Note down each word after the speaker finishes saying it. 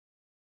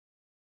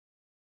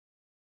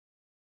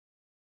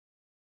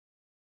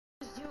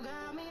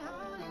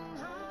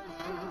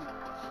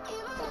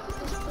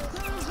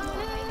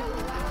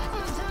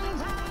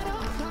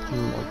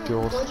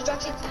god.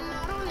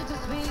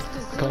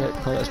 Can I get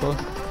this well?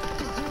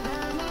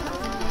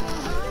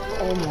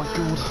 Oh my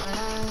god.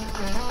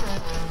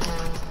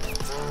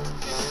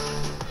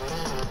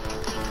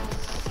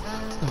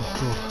 Oh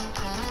god.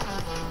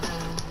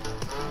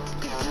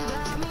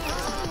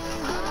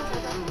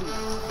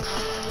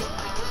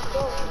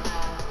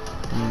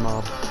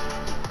 Mad.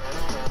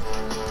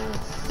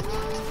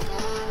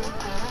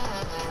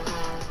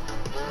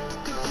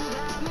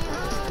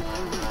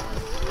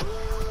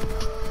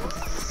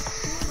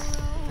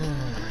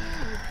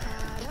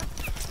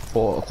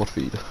 What a quad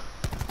feed.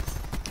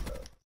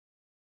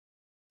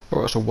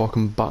 Alright, so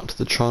welcome back to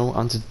the channel,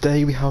 and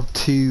today we have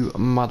two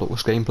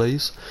Maddox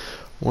gameplays.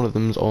 One of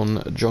them's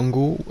on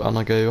jungle, and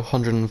I go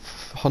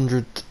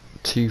 100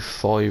 to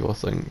 5 I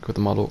think with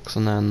the Maddox,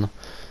 and then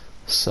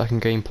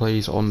second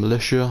gameplay's on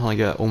militia, and I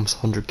get almost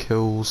 100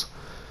 kills,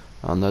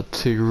 and they're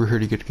two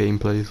really good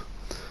gameplays.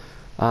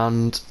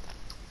 And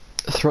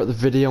throughout the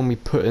video we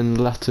put in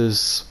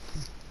letters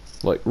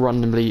like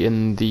randomly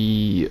in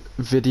the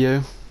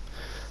video,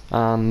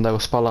 and they will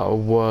spell out a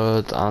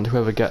word, and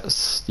whoever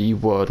gets the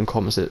word and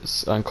comments it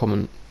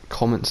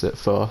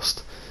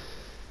first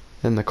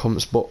in the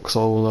comments box,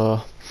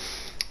 I'll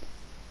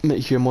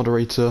make you a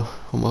moderator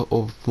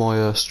of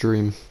my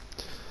stream.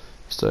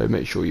 So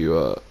make sure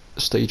you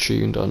stay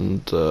tuned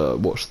and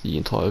watch the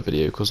entire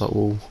video, because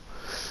you'll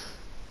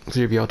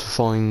be able to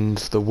find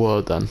the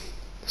word then.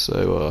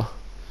 So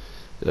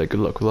yeah, good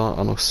luck with that,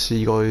 and I'll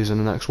see you guys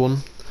in the next one.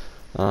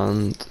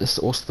 And it's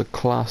also the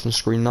class on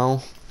screen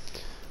now.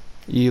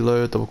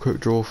 Elo, double quick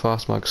draw,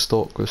 fast mag,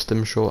 stock with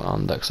stim shot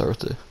and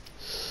dexterity.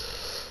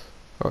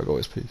 Alright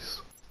guys,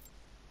 peace.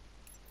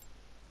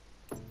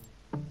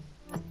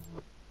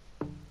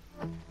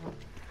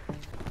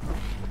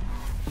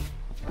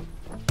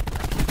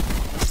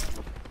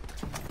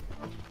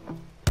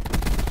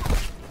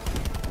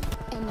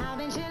 And I've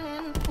been chilling